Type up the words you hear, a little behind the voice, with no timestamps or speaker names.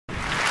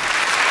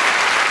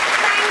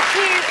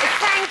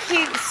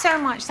you so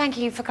much. Thank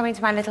you for coming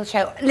to my little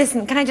show.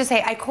 Listen, can I just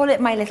say, I call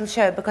it my little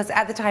show because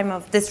at the time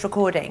of this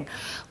recording,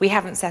 we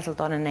haven't settled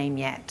on a name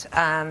yet.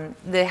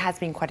 There has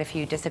been quite a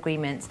few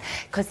disagreements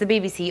because the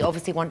BBC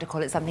obviously want to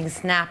call it something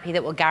snappy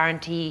that will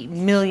guarantee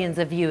millions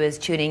of viewers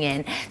tuning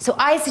in. So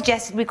I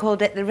suggested we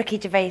called it the Ricky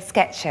Gervais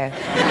Sketch Show.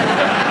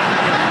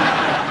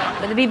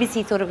 But the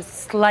BBC thought it was a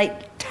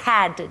slight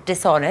tad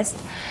dishonest.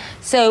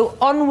 So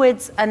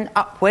onwards and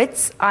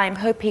upwards, I'm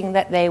hoping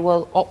that they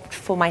will opt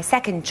for my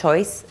second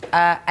choice,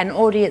 an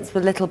audience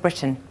with Little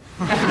Britain.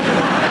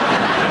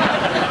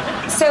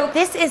 So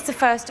this is the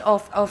first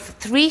of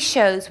 3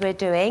 shows we're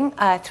doing,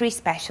 3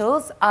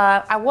 specials.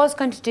 I was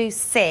going to do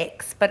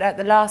 6, but at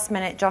the last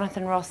minute,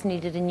 Jonathan Ross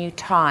needed a new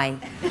tie.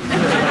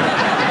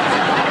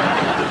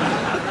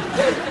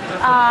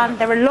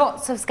 There are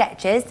lots of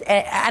sketches,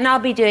 and I'll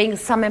be doing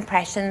some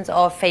impressions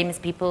of famous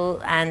people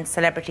and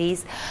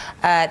celebrities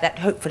that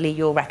hopefully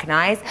you'll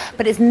recognise.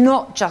 But it's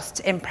not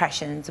just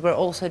impressions. We're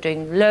also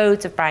doing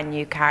loads of brand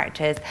new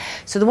characters.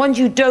 So the ones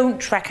you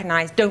don't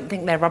recognise, don't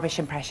think they're rubbish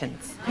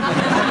impressions.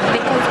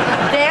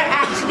 Because they're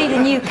actually the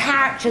new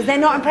characters. They're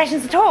not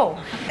impressions at all.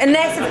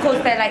 Unless, of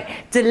course, they're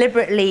like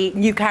deliberately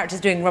new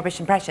characters doing rubbish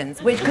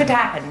impressions, which could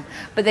happen.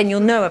 But then you'll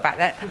know about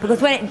that.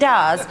 Because when it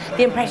does,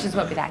 the impressions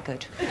won't be that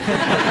good.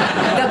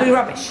 They'll be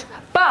rubbish.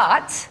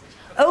 But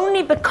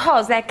only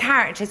because they're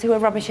characters who are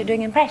rubbish at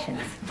doing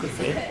impressions, you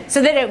see.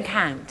 So they don't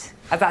count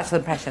as actual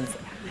impressions.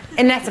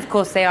 Unless, of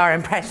course, they are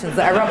impressions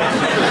that are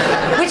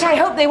rubbish. Which I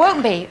hope they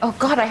won't be. Oh,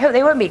 God, I hope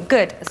they won't be.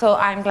 Good. So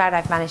I'm glad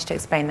I've managed to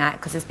explain that,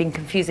 because it's been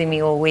confusing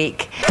me all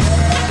week.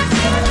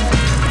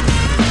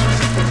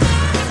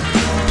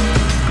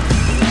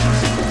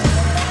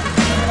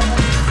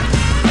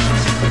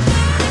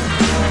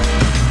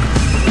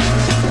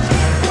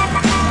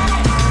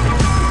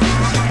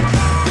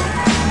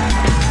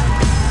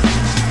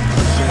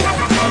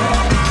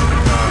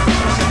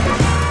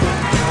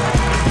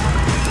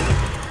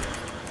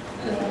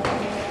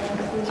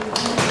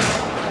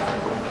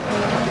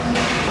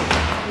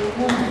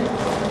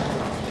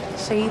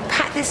 So you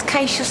packed this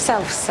case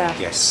yourself, sir?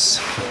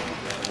 Yes.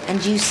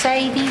 And you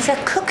say these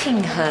are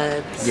cooking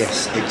herbs?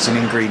 Yes, it's an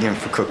ingredient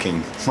for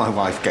cooking. My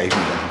wife gave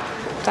me them.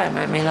 Don't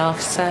make me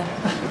laugh, sir.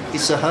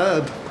 It's a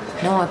herb.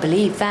 No, I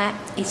believe that.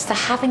 It's the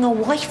having a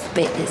wife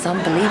bit that's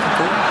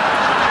unbelievable.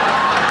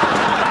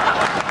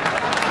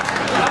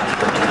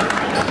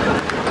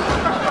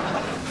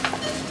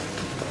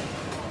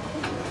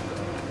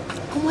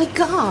 Oh my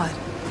God,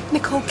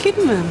 Nicole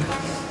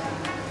Kidman.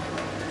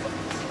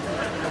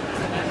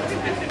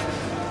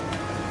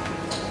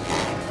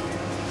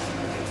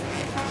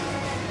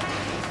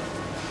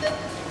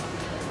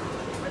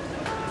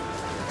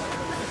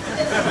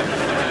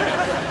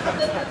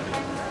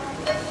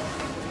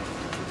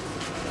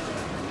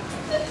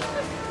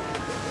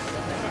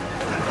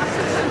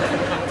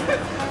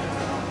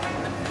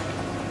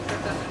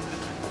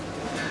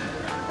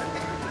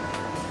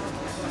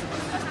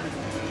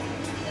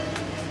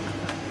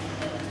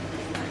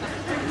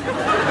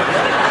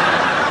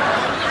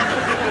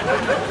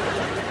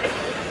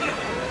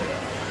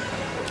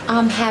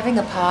 I'm having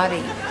a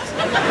party.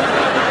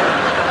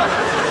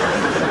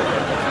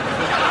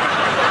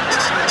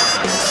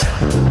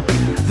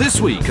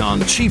 This week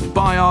on Cheap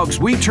Biogs,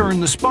 we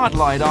turn the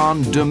spotlight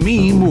on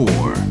Demi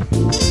Moore.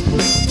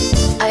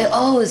 I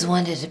always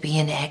wanted to be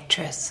an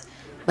actress,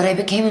 but I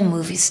became a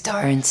movie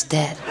star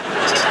instead.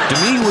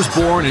 Demi was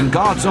born in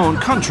God's own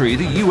country,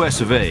 the US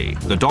of A,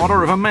 the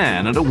daughter of a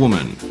man and a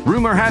woman.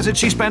 Rumor has it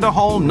she spent a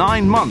whole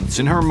 9 months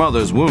in her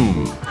mother's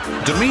womb.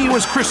 Demi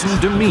was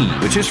christened Demi,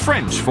 which is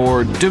French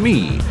for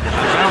Demi. A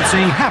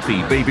bouncing,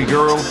 happy baby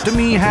girl,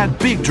 Demi had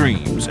big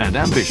dreams and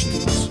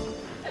ambitions.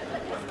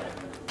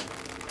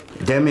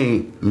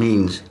 Demi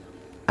means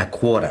a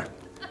quarter,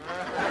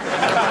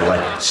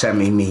 like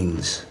semi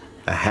means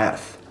a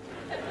half.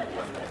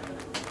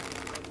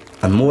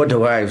 And more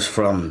derives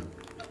from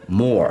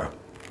more,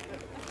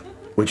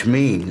 which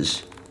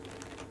means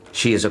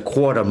she is a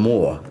quarter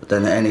more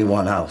than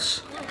anyone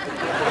else.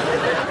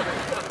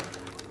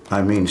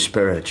 I mean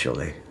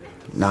spiritually,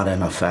 not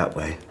in a fat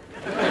way.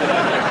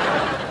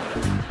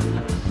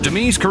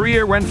 Demi's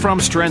career went from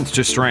strength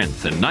to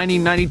strength. In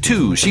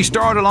 1992, she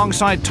starred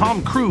alongside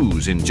Tom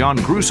Cruise in John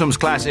Grusome's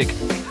classic,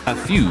 A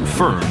Few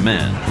Firm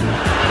Men.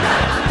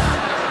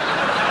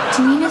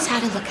 Demi knows how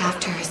to look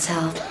after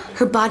herself.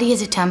 Her body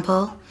is a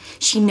temple.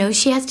 She knows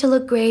she has to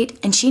look great,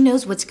 and she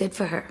knows what's good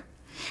for her.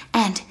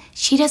 And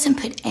she doesn't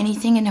put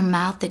anything in her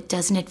mouth that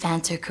doesn't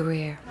advance her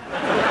career.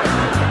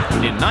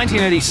 In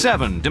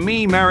 1987,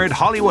 Demi married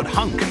Hollywood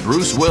hunk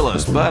Bruce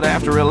Willis, but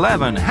after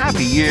 11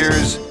 happy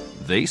years,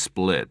 they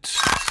split.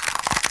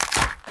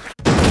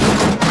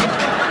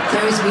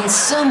 There has been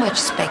so much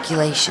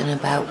speculation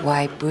about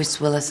why Bruce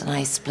Willis and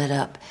I split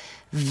up.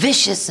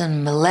 Vicious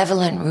and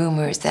malevolent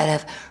rumors that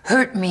have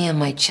hurt me and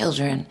my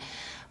children.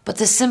 But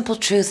the simple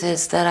truth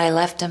is that I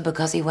left him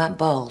because he went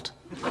bald.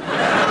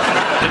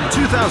 In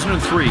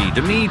 2003,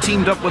 Demi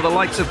teamed up with the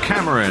likes of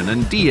Cameron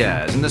and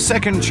Diaz in the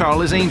second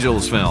Charlie's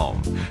Angels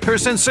film. Her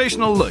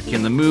sensational look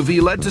in the movie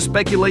led to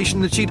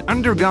speculation that she'd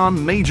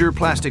undergone major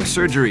plastic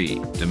surgery.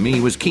 Demi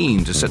was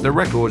keen to set the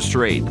record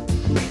straight.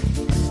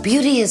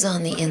 Beauty is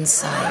on the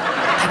inside.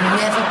 I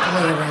never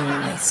play around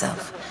with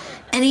myself.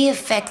 Any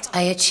effect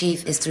I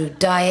achieve is through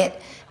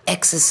diet,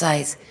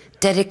 exercise,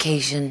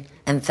 dedication,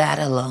 and that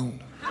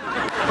alone.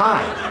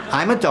 Hi,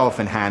 I'm a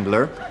dolphin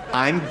handler.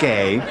 I'm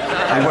gay.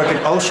 I work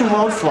at Ocean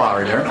World,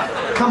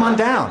 Florida. Come on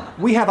down.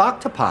 We have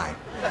octopi.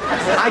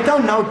 I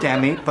don't know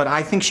Demi, but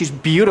I think she's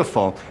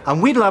beautiful,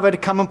 and we'd love her to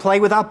come and play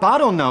with our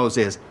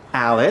bottlenoses,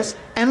 Alice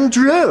and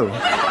Drew.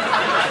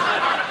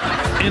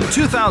 In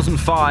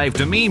 2005,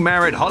 Demi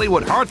married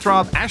Hollywood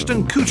heartthrob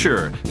Ashton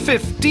Kutcher,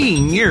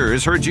 15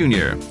 years her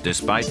junior.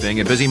 Despite being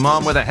a busy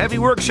mom with a heavy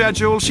work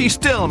schedule, she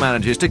still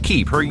manages to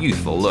keep her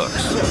youthful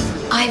looks.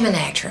 I'm an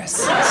actress,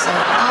 so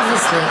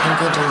obviously I'm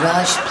going to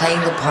relish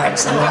playing the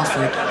parts I'm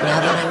offered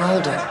now that I'm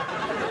older.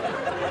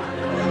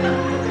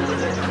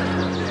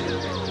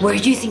 Where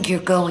do you think you're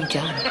going,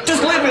 John?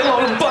 Just leave me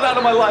alone and butt out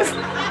of my life.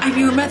 I'm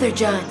your mother,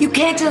 John. You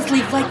can't just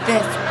leave like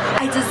this.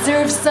 I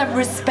deserve some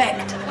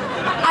respect.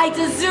 I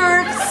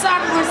deserve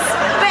some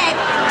respect.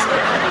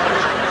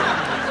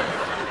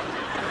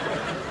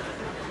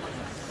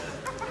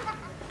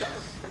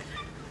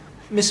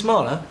 Miss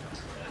Marlowe?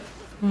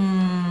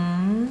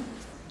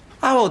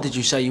 How old did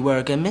you say you were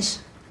again, miss?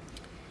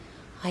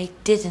 I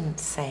didn't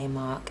say,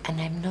 Mark,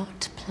 and I'm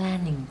not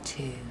planning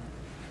to.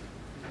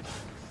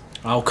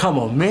 Oh, come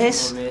on,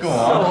 miss. I'm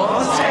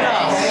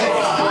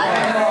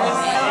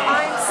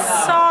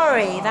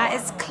sorry, that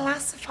is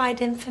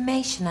classified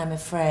Information, I'm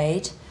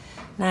afraid.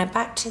 Now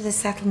back to the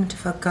settlement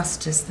of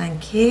Augustus,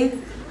 thank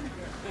you.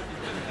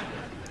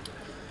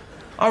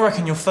 I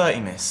reckon you're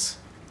 30, miss.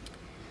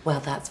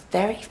 Well, that's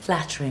very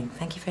flattering.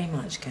 Thank you very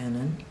much,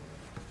 Conan.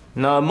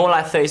 No, more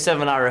like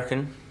 37, I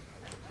reckon.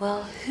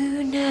 Well,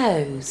 who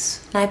knows?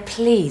 Now,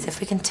 please,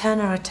 if we can turn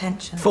our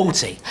attention...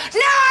 40. No,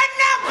 I'm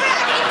not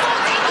bloody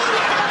 40, you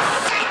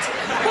little shit!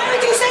 Why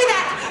would you say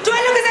that? Do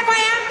I look as if I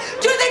am?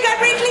 Do you think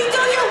I'm wrinkly,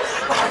 do you?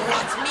 Well,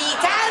 let me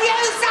tell you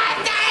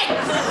something!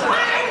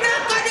 I'm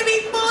not going to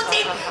be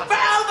 40 for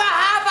over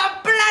half a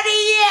bloody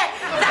year!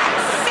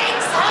 That's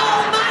 6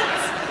 whole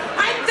months!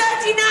 I'm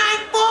 39,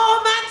 4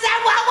 months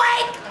and 1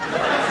 week!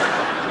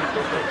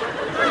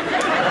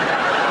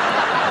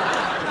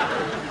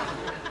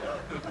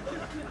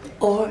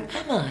 Or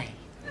am I?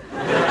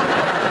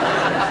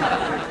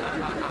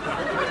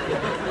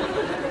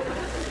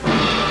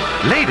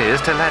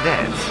 Ladies to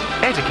ladettes.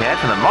 Etiquette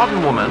for the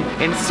modern woman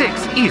in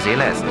 6 easy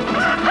lessons.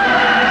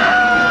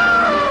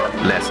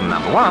 Lesson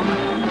number 1,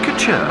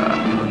 couture.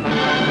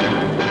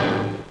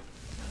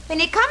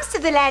 When it comes to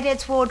the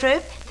ladette's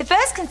wardrobe, the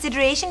first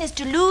consideration is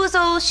to lose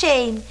all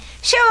shame.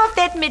 Show off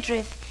that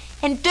midriff.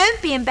 And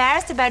don't be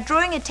embarrassed about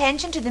drawing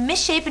attention to the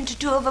misshapen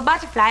tattoo of a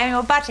butterfly on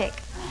your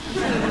buttock.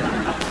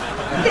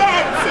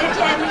 That's it,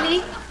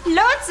 Emily.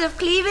 Lots of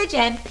cleavage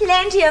and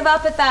plenty of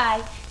upper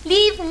thigh.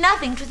 Leave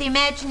nothing to the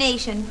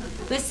imagination.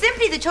 With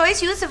simply the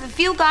choice use of a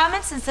few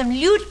garments and some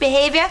lewd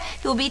behavior,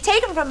 you will be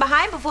taken from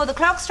behind before the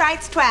clock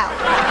strikes 12.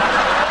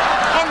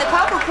 And the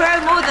cock will crow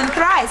more than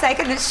thrice, I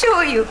can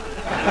assure you.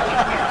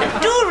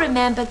 Do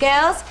remember,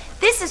 girls,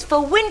 this is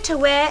for winter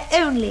wear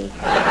only. In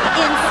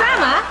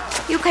summer,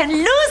 you can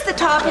lose the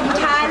top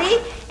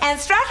entirely and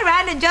strut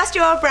around in just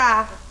your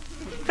bra.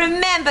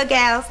 Remember,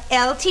 girls,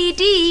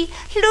 LTD,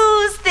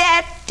 lose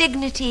that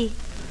dignity.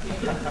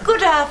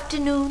 Good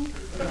afternoon.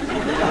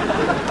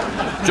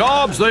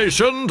 Jobs they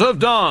shouldn't have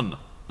done.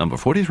 Number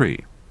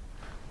 43.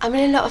 I'm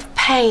in a lot of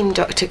pain,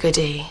 Dr.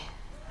 Goody.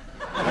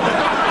 You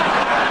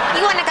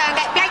want to go and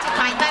get bloated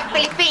kind, don't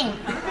be a thing.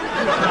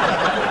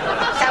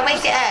 So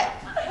where's it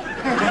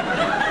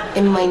hurt?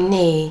 In my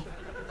knee.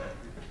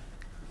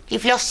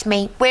 You've lost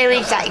me. Where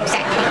is that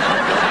exactly?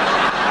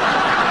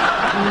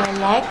 In my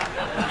leg.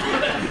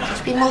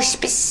 Just be more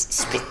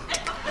specific.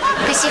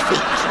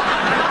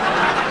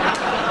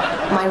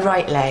 My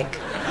right leg.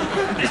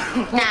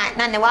 Nah,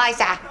 none the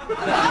wiser.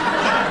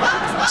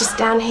 Just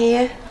down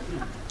here.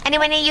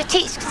 Anywhere near your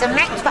teeth, because I'm an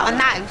expert on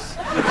those.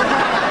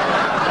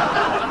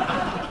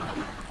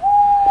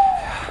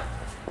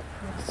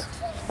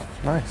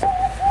 Nice.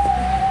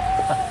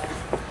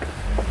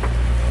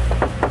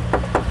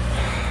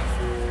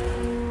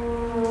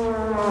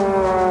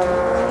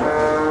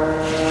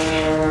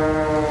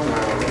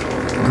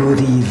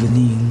 Good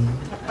evening.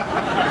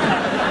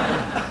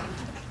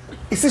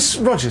 Is this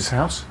Roger's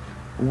house?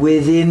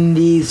 Within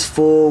these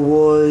 4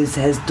 walls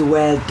has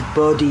dwelt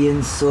body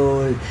and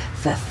soul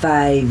for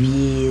 5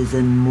 years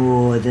and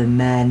more the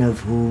man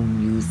of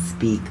whom you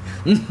speak.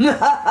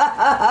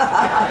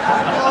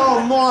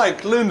 Oh,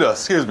 Mike, Linda,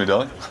 excuse me,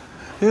 darling.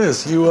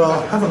 Yes, you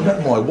haven't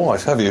met my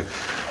wife, have you?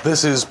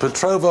 This is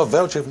Petrova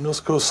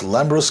Velchevnuskus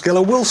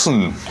Lambroscella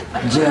Wilson.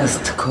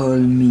 Just call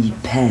me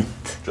Pet.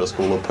 Just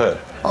call her Pet.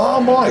 Ah,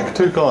 Mike,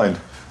 too kind.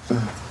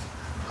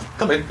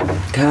 Come in.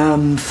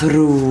 Come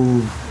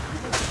through.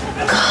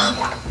 Come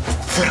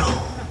through.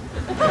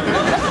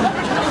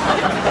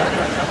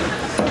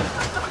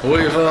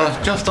 We've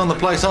just done the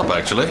place up,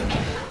 actually.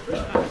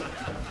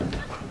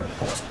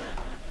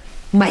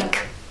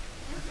 Mike,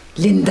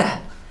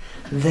 Linda,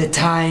 the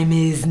time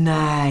is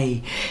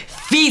nigh.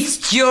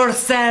 Feast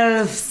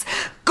yourselves,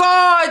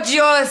 gorge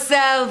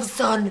yourselves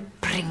on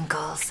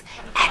Pringles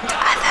and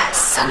other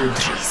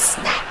sundry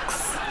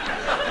snacks.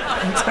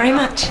 Thanks very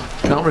much.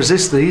 Can't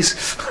resist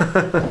these.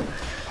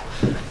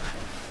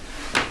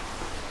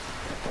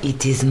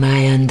 It is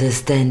my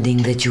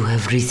understanding that you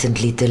have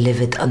recently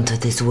delivered unto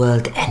this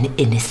world an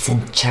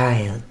innocent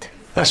child.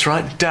 That's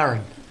right,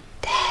 Darren.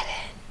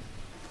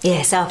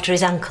 Yes, after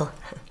his uncle.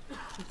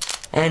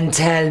 And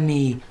tell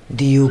me,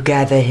 do you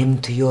gather him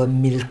to your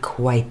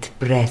milk-white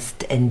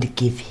breast and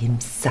give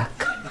him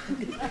suck?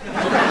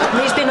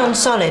 He's been on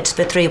solids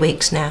for 3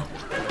 weeks now.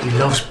 He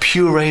loves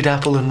pureed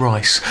apple and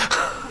rice.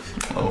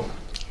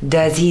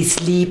 Does he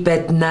sleep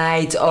at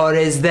night, or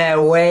is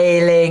there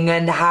wailing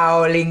and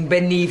howling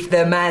beneath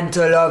the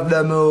mantle of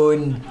the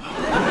moon?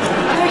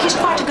 No, he's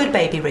quite a good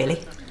baby,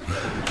 really.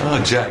 Oh,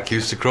 Jack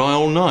used to cry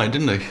all night,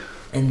 didn't he?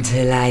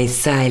 Until I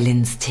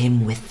silenced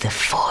him with the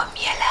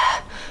formula.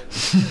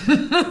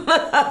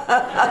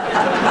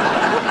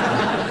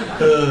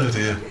 Oh,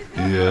 dear.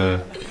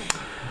 Yeah.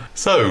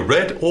 So,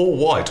 red or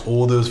white,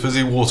 or there's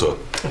fizzy water?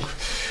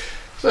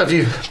 So have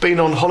you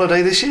been on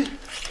holiday this year?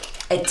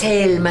 A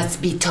tale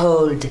must be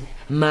told.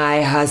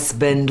 My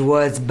husband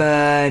was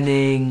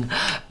burning.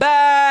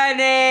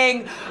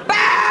 Burning! Burning!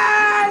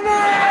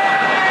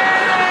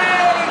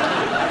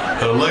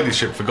 Her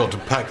ladyship forgot to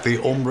pack the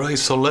ombre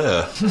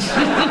solaire.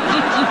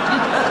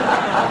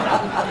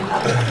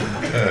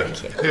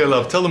 Here,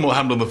 love, tell them what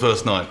happened on the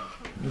first night.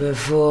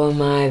 Before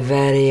my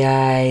very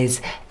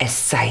eyes, a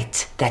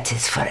sight that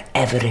is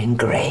forever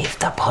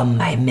engraved upon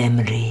my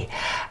memory.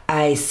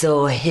 I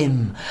saw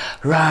him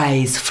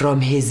rise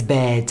from his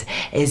bed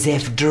as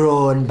if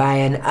drawn by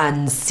an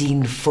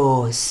unseen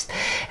force,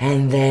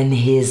 and then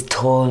his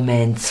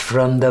torments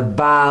from the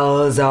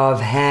bowels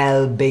of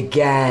hell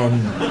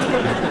began.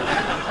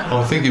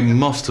 I think it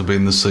must have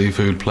been the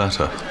seafood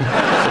platter.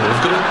 I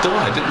was going to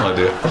die, didn't I,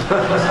 dear?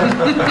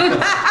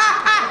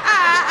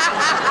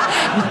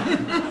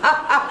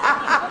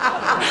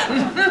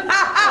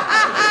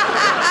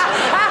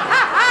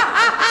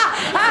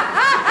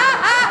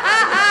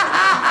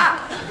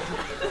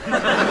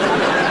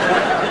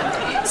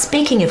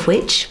 Speaking of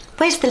which,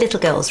 where's the little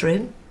girl's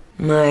room?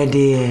 My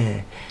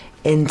dear,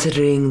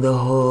 entering the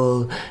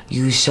hall,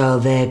 you shall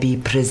there be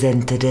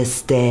presented a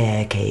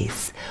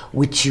staircase,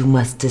 which you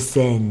must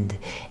ascend,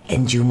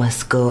 and you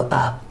must go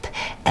up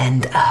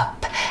and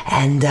up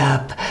and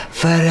up,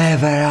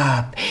 forever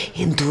up,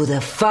 into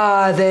the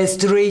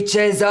farthest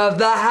reaches of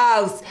the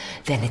house.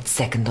 Then it's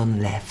second on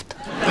the left.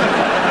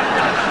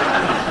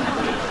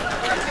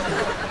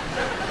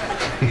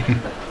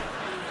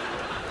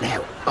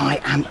 Now, I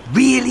am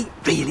really,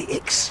 really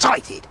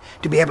excited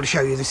to be able to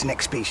show you this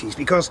next species,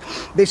 because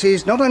this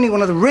is not only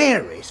one of the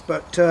rarest,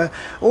 but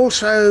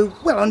also,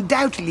 well,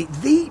 undoubtedly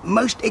the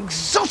most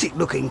exotic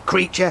looking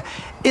creature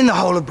in the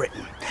whole of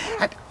Britain.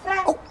 And,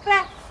 oh,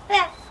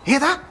 hear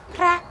that?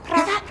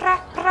 Hear that?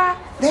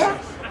 There?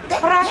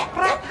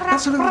 That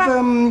sort of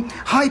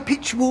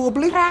high-pitched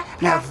warbling.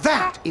 Now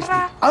that is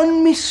the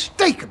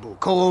unmistakable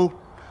call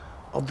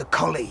of the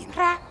colleen.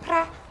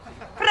 Prada,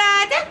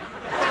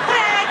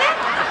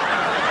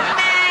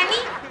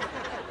 Annie,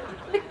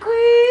 the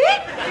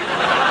Queen,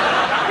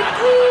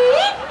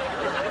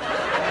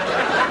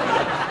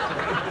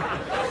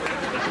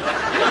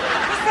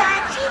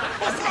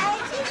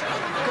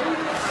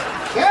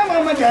 Come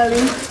on, my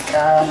darling.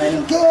 Come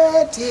and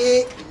get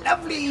it.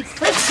 Lovely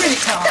fresh credit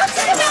card.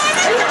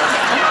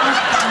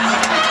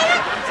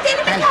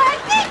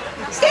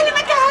 Stella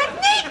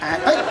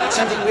McCartney.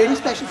 Something really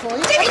special for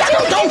you. Jimmy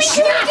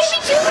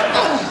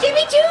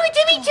Choo.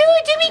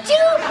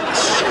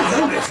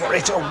 Hungry for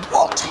it or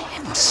what?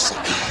 Heaven's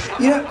sake.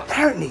 You know,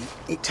 apparently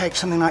it takes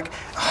something like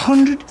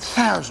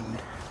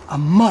 100,000 a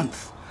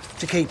month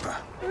to keep her.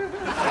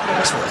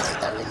 It's worth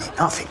it though, isn't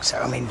it? I think so.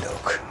 I mean,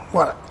 look.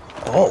 What?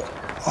 Oh,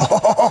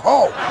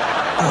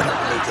 I don't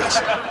believe this.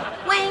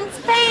 Wayne's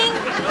playing.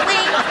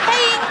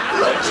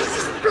 Look,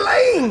 she's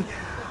playing.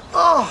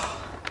 Oh.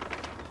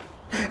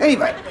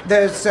 Anyway,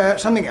 there's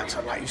something else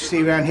I'd like you to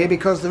see around here,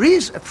 because there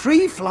is a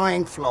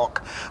free-flying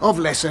flock of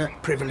lesser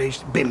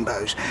privileged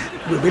bimbos.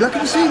 We'll be lucky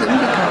to see them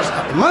because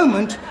at the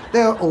moment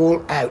they're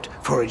all out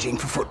foraging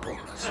for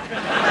footballers.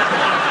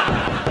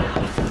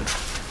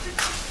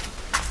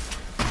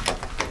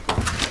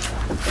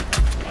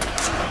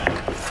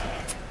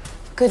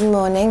 Good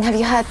morning. Have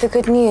you heard the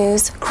good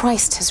news?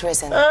 Christ has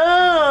risen.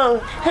 Oh,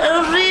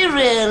 has he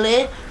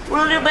really?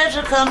 Well, you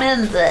better come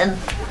in then.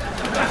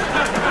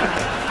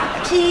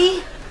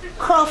 Tea,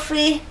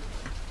 coffee,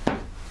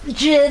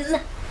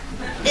 gin.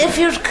 If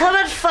you'd come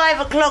at 5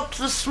 o'clock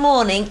this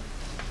morning,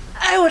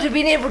 I would have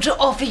been able to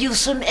offer you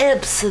some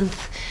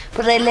absinthe,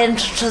 but I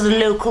lent it to the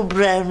local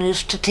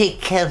brownies to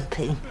take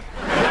camping.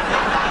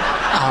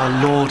 Our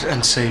Lord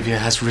and Saviour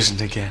has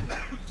risen again.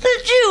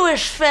 The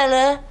Jewish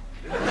fella,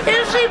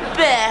 is he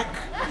back?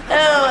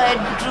 Oh, I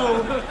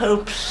do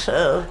hope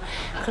so.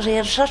 because he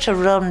had such a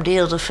rum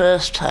deal the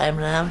first time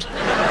round.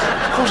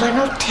 Of course, I'm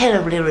not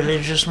terribly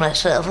religious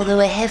myself, although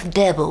I have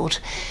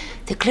dabbled.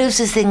 The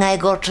closest thing I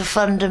got to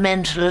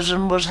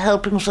fundamentalism was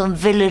helping some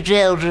village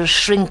elders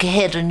shrink a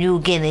head in New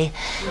Guinea.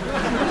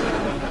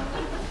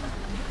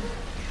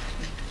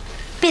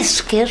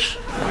 Biscuit?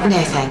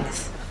 No,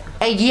 thanks.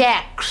 A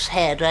yak's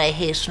head, I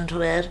hasten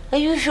to add. Are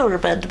you sure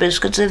about the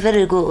biscuits? They're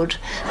very good.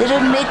 They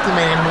don't make them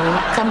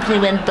anymore. Company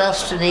went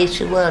bust in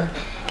 '81.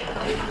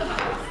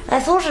 I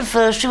thought at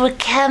first you were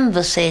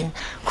canvassing.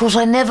 Of course,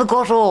 I never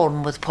got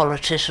on with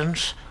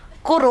politicians.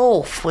 Got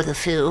off with a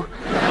few.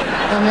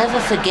 I'll never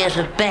forget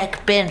a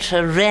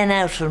backbencher ran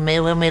out on me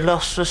when we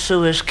lost the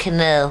Suez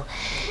Canal.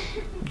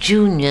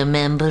 Junior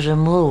members are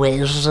more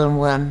ways than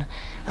one.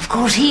 Of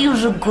course, he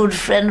was a good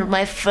friend of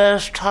my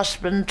first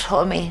husband,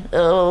 Tommy.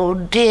 Oh,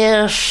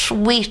 dear,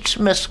 sweet,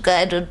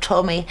 misguided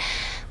Tommy.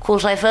 Of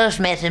course, I first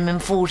met him in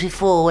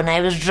 '44 when I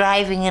was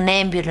driving an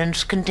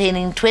ambulance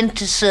containing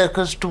 20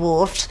 circus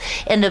dwarfs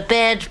and a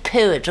bad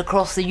poet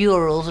across the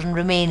Urals in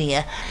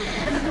Romania.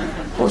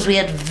 Of course, we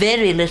had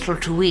very little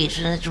to eat,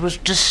 and it was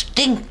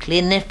distinctly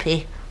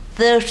nippy.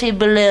 30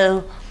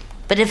 below.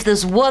 But if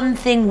there's one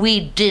thing we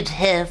did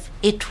have,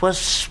 it was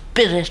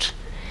spirit.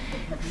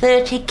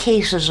 30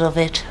 cases of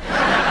it.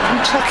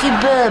 Kentucky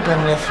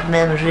bourbon, if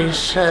memory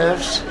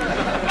serves.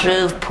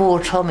 Drove poor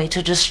Tommy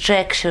to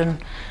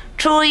distraction.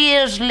 2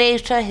 years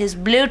later, his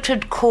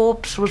bloated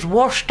corpse was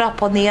washed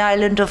up on the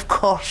island of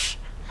Kos.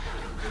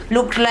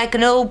 Looked like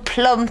an old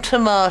plum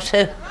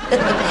tomato.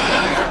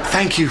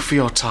 Thank you for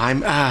your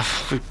time.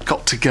 We've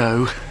got to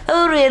go.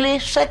 Oh, really?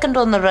 Second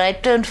on the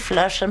right. Don't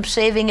flush. I'm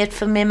saving it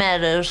for me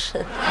marrows.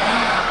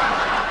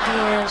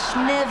 Yes,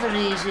 never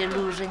easy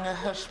losing a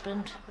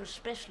husband,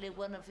 especially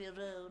one of your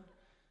own.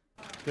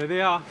 There they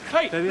are.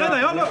 Hey, there they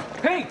are, look.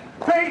 Pete!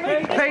 Pete,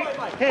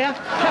 here.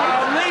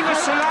 Oh, leave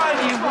us alone,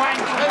 you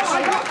wankers!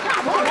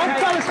 Come on,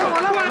 fellas, come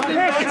on,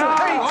 Pete, go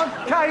on,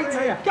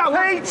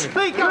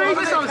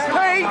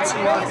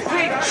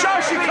 Pete, show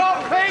us your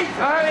cock, Pete!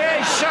 Oh,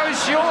 yeah, show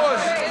us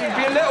yours. It'll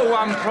be a little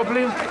one,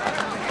 probably.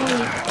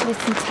 Pete,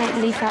 listen, take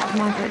the leaf out of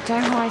my book.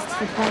 Don't rise to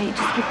the bait.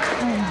 Just be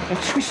calm.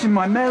 They're twisting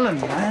my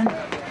melon, man.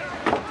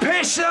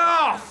 Piss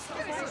off!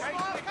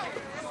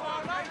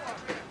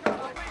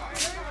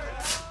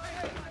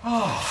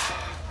 Oh,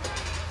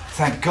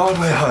 thank God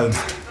we're home.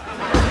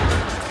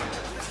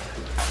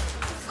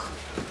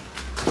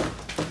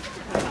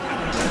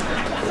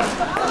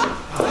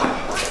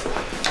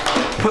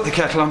 Put the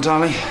kettle on,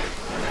 darling.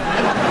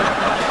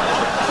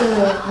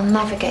 Ugh, I'll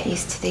never get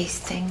used to these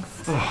things.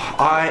 Oh,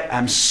 I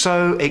am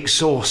so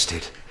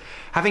exhausted.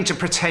 Having to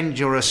pretend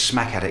you're a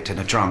smack addict and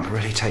a drunk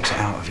really takes it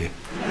out of you.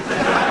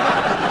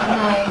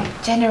 No,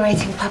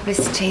 generating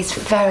publicity is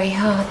very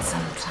hard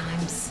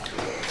sometimes.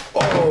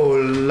 Oh,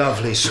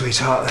 lovely,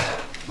 sweetheart.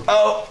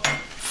 Oh,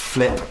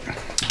 flip.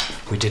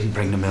 We didn't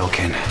bring the milk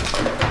in. Come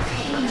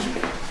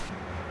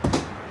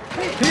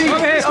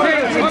here,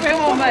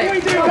 come on,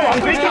 mate.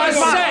 I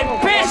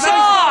said, piss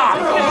off!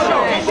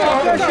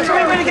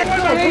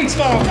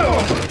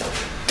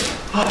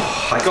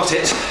 Oh, I got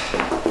it.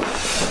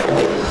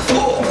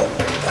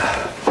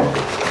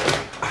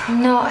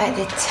 Not at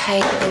the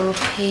table,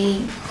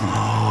 Pete.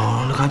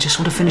 Oh, look, I just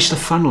want to finish the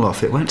funnel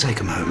off. It won't take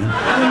a moment.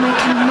 You're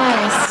making a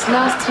mess.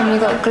 Last time you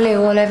got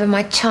glue all over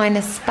my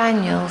China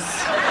Spaniels.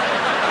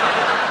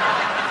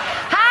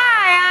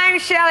 Hi, I'm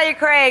Shelley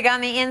Craig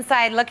on the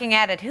inside looking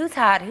at it. Who's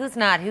hot, who's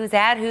not, who's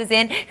out, who's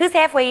in, who's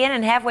halfway in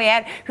and halfway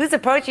out, who's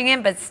approaching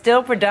in but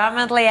still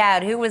predominantly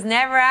out, who was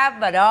never out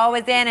but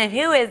always in, and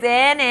who is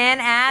in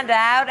and out,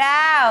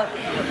 out.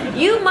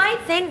 You might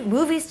think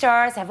movie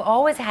stars have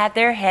always had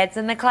their heads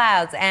in the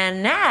clouds,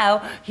 and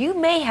now you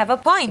may have a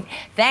point,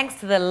 thanks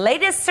to the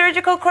latest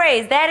surgical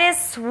craze that is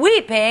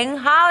sweeping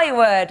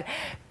Hollywood.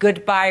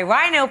 Goodbye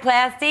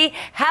rhinoplasty,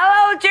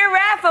 hello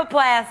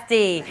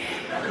giraffoplasty.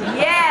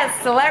 Yes,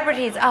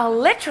 celebrities are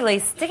literally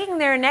sticking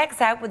their necks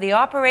out with the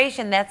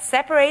operation that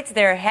separates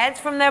their heads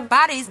from their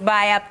bodies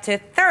by up to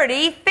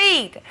 30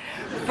 feet.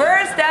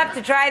 First up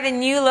to try the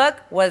new look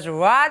was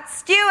Rod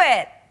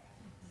Stewart.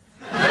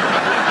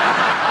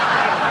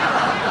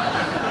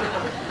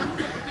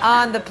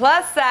 On the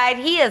plus side,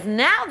 he is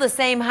now the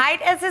same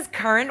height as his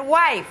current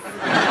wife.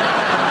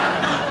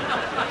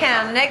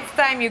 And next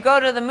time you go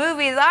to the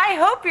movies, I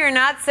hope you're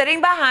not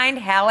sitting behind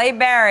Halle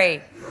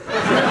Berry.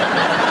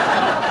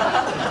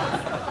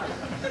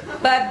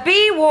 But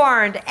be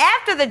warned,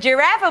 after the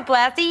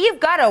giraffoplasty, you've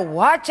got to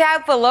watch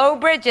out for low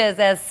bridges,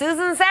 as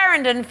Susan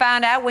Sarandon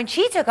found out when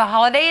she took a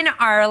holiday in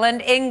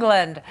Ireland,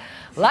 England.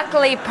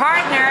 Luckily,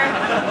 partner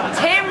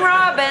Tim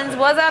Robbins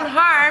was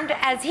unharmed,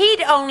 as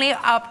he'd only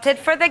opted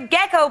for the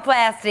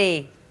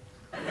geckoplasty.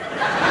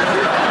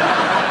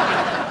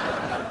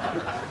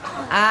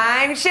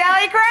 I'm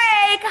Shelley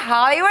Craig,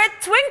 Hollywood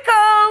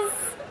Twinkles.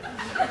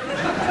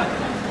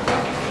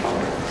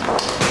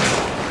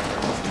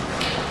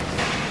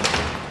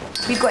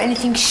 You got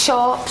anything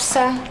sharp,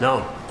 sir?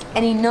 No.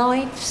 Any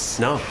knives?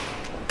 No.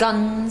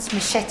 Guns,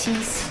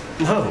 machetes?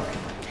 No.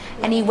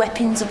 Any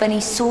weapons of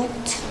any sort?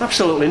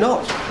 Absolutely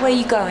not. Where are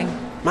you going?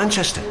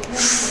 Manchester.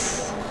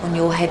 On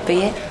your head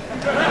be it.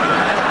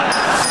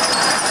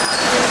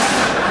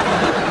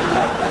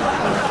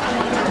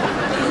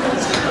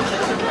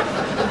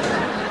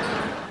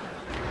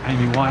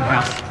 Amy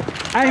Winehouse.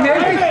 Amy!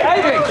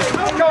 Amy!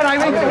 Go on,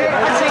 Amy.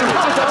 That's it.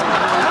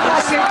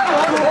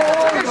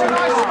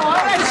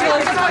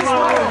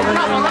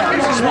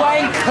 This is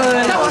Wayne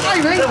Curtis. Come on,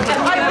 Amy.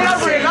 Amy,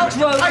 over here, love.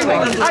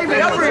 Amy,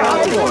 over here.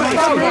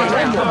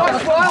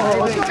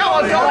 Come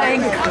on,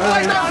 darling.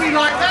 Don't be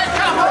like that.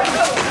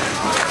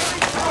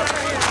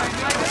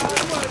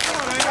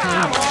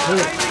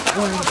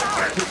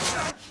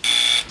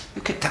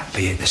 Who could that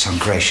be at this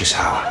ungracious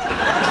hour?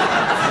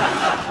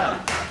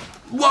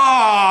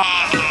 Whoa!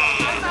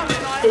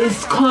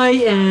 It's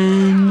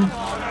Clayton.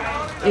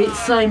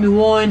 It's Amy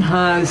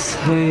Winehouse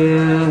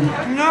here.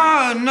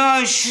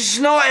 No, she's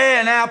not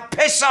here now.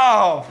 Piss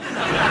off!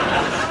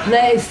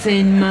 Let us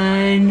in,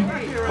 man.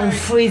 I'm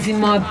freezing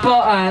my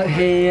butt out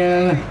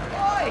here.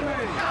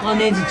 I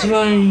need a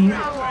drink.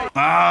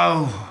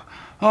 Oh,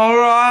 all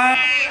right.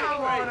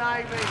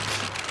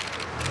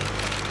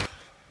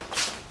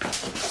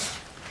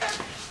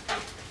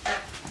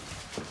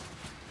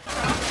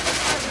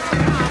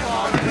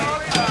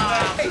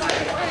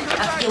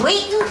 Have you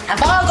eaten?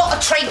 Have I got a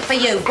treat for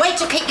you? Where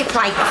to keep your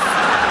plate?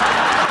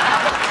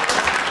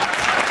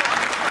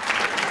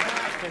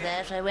 After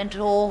that, I went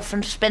off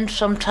and spent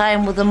some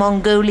time with the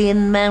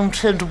Mongolian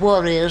mounted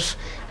warriors,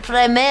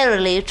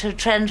 primarily to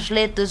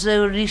translate the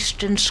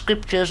Zoroastrian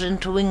scriptures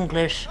into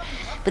English.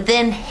 But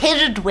then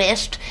headed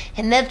west,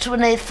 and that's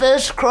when I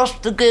first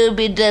crossed the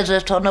Gobi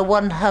Desert on a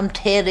one-humped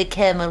hairy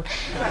camel,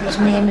 whose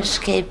name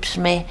escapes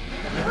me.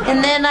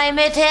 And then I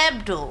met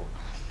Abdul,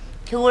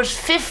 who was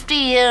 50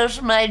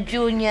 years my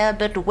junior,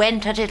 but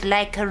went at it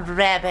like a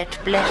rabbit,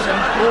 bless him,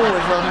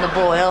 always on the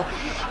boil,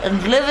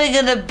 and living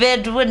in a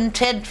Bedouin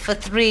tent for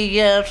 3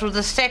 years with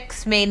a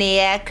sex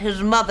maniac,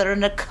 his mother,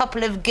 and a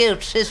couple of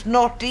goats is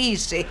not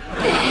easy.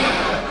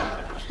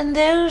 In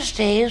those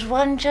days,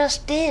 one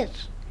just did.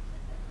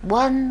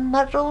 One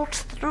muddled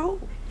through.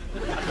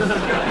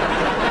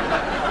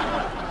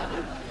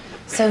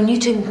 So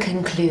Newton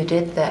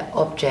concluded that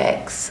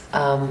objects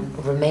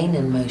remain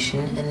in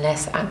motion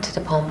unless acted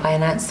upon by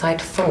an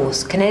outside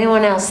force. Can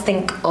anyone else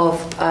think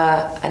of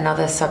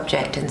another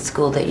subject in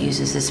school that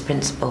uses this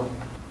principle?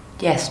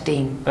 Yes,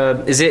 Dean.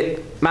 Is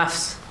it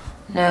maths?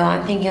 No,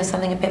 I'm thinking of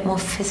something a bit more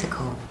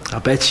physical. I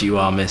bet you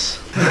are, miss.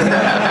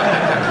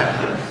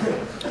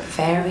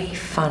 Very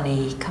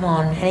funny. Come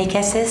on, any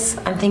guesses?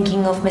 I'm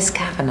thinking of Miss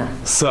Kavanagh.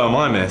 So am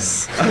I,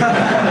 miss.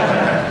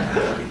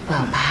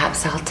 Well,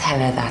 perhaps I'll tell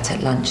her that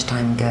at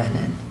lunchtime,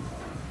 Gernon.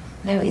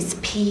 No, it's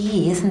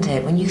PE, isn't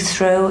it? When you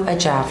throw a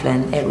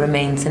javelin, it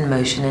remains in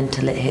motion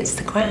until it hits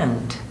the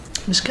ground.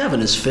 Miss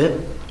Kavanagh's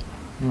fit.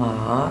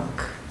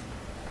 Mark.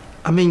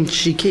 I mean,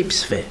 she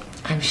keeps fit.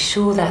 I'm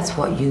sure that's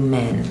what you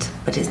meant,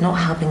 but it's not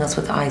helping us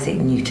with Isaac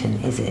Newton,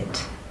 is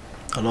it?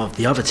 A lot of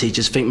the other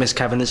teachers think Miss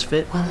Kavanagh's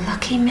fit. Well,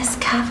 lucky Miss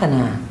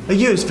Kavanagh. Are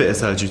you as fit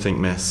as her, do you think,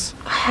 miss?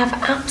 I have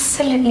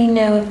absolutely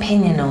no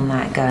opinion on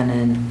that,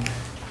 Gernon.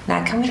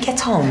 Now, can we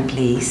get on,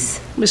 please?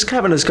 Miss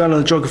Kavanagh's going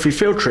on a geography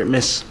field trip,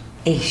 miss.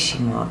 Is she,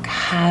 Mark?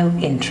 How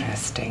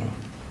interesting.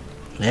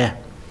 Yeah.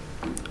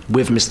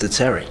 With Mr.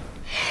 Terry.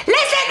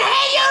 Listen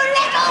here, you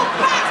little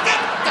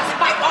bastard!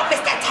 Despite what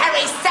Mr.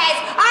 Terry says,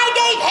 I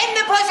gave him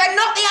the push and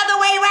not the other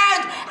way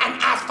round. And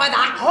as for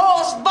that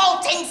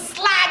horse-bolting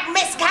slag,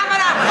 Miss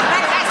Kavanagh,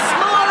 and her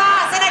small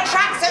ass in a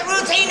tracksuit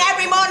routine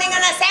every morning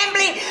in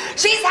assembly,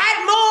 she's had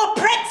more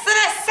pricks than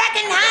a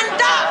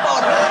second-hand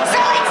dartboard. So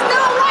it's no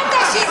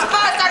wonder she's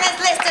first on his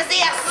list to see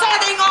a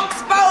sodding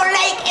oxbow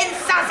lake in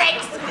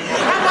Sussex.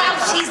 And while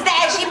she's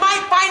there, she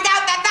might find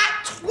out that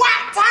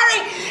twat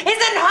Terry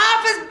isn't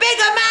half as big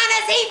a man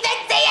as he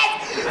thinks he is.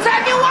 So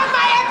if you want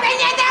my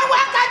opinion, then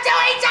welcome to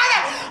each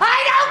other. I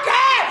don't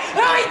care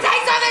who he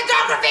takes on the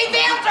geography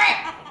field trip.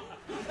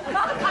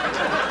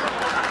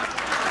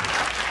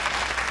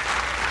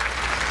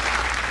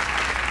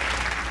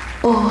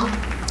 Or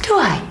do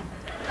I?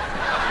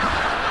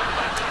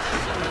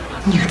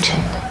 Newton.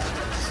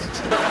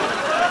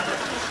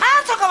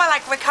 I'll talk about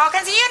like Rick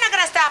Hawkins, and you're not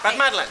gonna stop But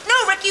me. Madeline. No,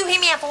 Rick, you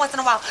hear me out for once in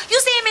a while. You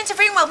say I'm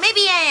interfering, well,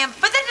 maybe I am.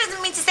 But that doesn't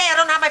mean to say I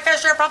don't have my fair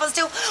share of problems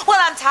too. Well,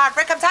 I'm tired,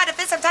 Rick. I'm tired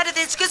of this. I'm tired of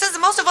the excuses.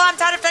 And most of all, I'm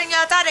tired of telling you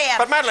how tired I am.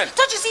 But Madeline.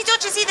 Don't you see,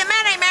 the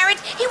man I married,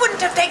 he wouldn't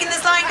have taken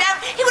this lying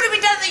down. He would have been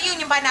down in the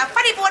union by now.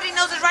 Fighting for what he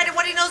knows is right and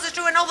what he knows is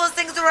true and all those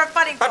things that we're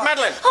fighting for. But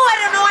Madeline. Oh, I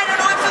don't know. I'm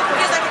so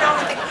confused I can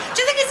only think. Do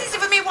you think it's easy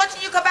for me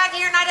watching you come back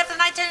here night after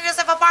night, tearing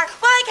yourself apart?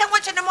 Well, I can't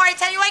watch it no more. I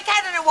tell you, I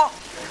can't and I won't.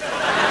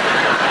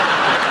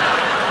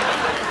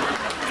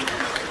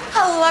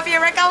 I love you,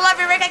 Rick. I love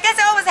you, Rick. I guess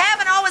I always have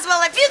and always will.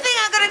 If you think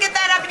I'm gonna get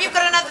that up and you've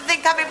got another thing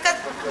coming, because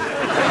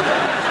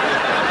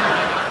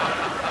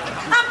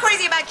I'm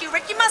crazy about you,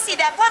 Rick. You must see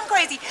that. Plumb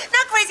crazy.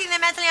 Not crazy in the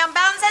mentally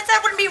unbalanced sense.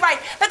 That wouldn't be right.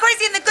 But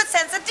crazy in the good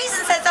sense, the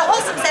decent sense, the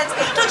wholesome sense.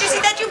 Don't you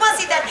see that? You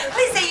must see that.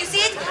 Please say you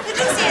see it. You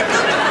do see it,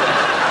 don't you?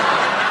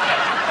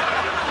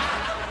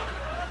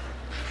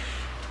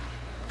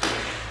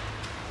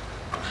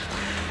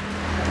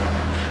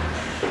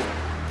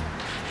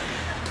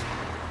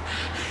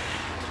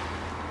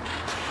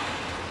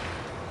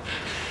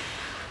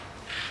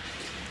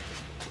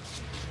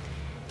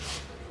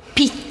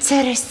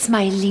 sir is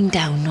smiling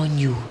down on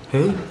you.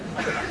 Who?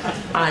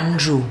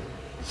 Andrew.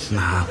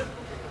 No.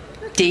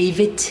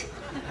 David.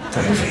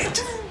 David.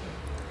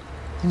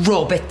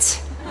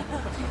 Robert.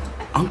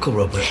 Uncle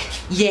Robert?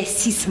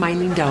 Yes, he's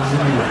smiling down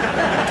on you.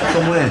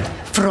 From where?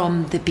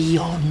 From the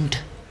beyond.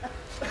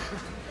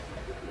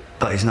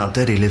 But he's not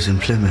dead, he lives in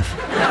Plymouth.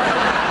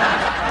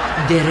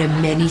 There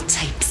are many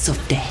types of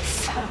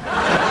death.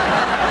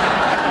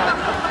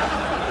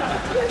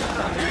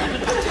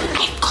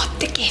 I've got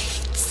the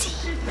gift, see?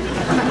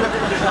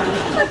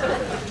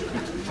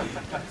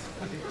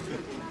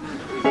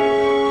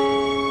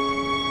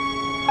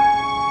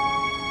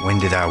 When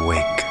did I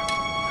wake?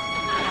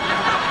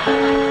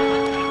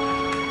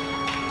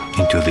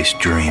 Into this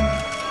dream.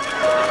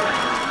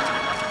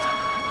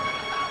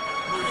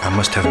 I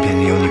must have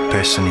been the only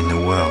person in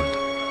the world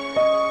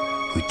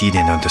who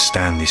didn't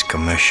understand this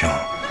commercial.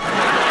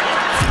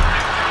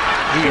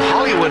 The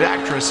Hollywood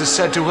actress is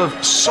said to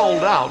have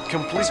sold out,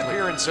 complete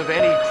appearance of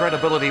any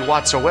credibility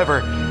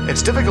whatsoever.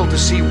 It's difficult to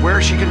see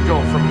where she can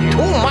go from here.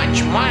 Too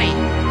much money.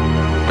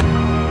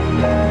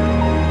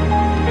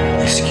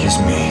 Excuse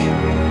me.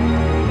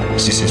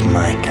 This is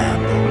my cab.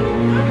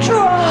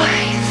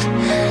 Drive.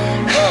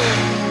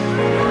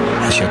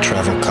 Has your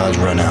travel card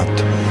run out?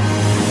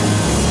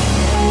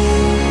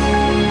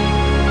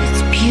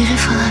 It's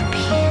beautiful up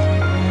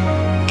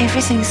here.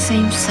 Everything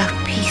seems so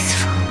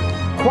peaceful.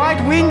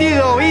 Quite windy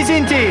though,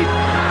 isn't it?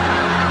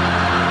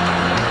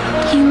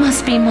 You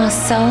must be my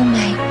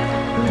soulmate.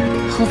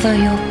 Although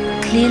you're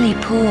clearly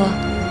poor.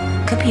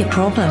 Could be a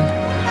problem.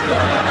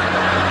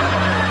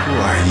 Who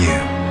are you?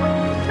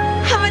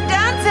 I'm a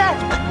dancer.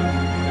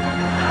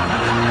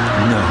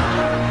 No.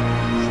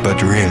 But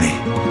really?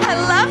 I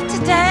love to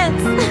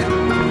dance.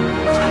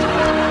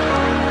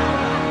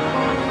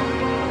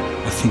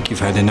 I think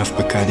you've had enough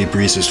Bacardi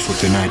breezes for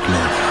tonight,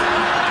 love.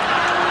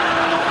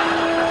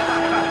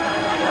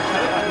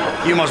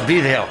 You must be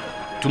there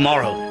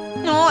tomorrow.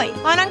 No,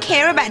 I don't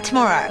care about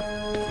tomorrow.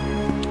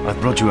 I've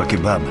brought you a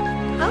kebab.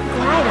 Oh,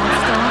 great, I'm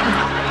starving.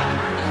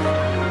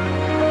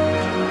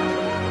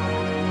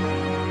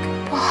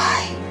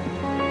 Goodbye.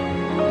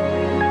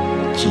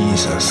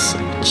 Jesus,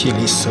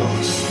 chili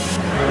sauce.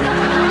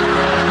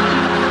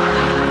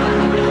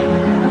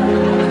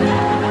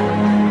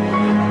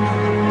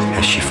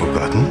 Has she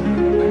forgotten?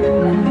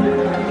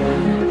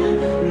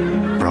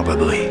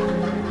 Probably.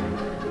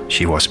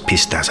 She was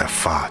pissed as a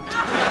fart.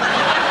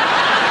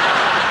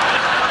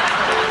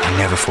 I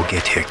never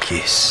forget her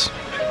kiss.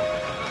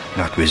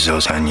 Not with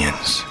those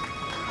onions.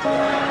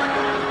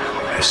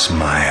 Her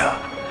smile.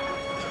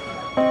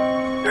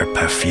 Her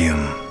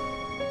perfume.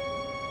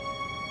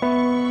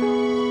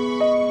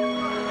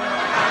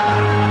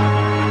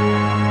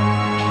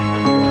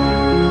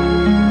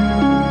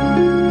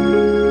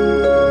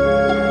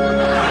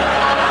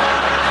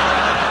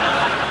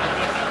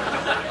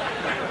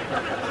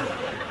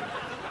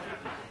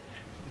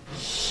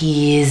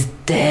 He is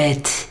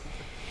dead.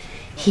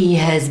 He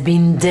has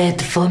been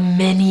dead for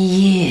many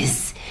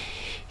years.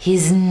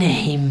 His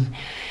name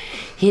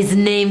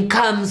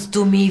comes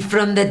to me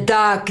from the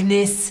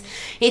darkness.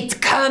 It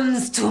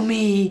comes to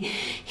me.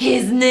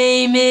 His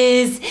name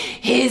is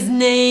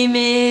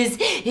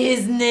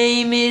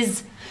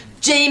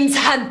James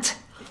Hunt.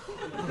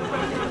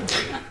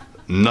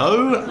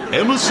 No,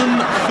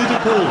 Emerson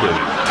Fittipaldi.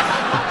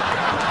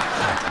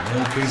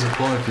 No piece of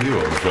pie for you,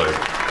 I'm afraid.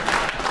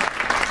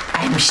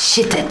 I'm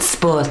shit at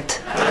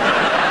sport.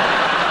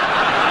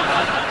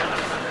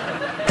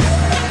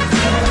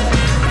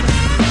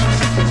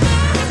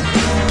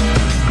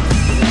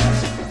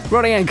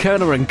 Ronni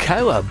Ancona and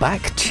Co are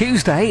back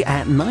Tuesday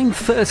at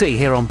 9:30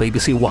 here on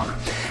BBC One.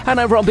 And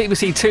over on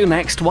BBC Two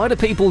next, why do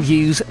people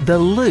use the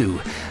loo?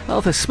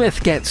 Arthur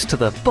Smith gets to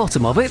the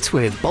bottom of it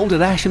with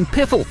Balderdash and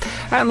Piffle.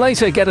 And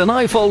later get an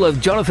eyeful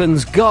of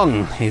Jonathan's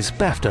Gong. His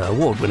BAFTA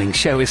award-winning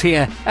show is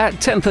here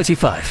at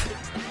 10:35.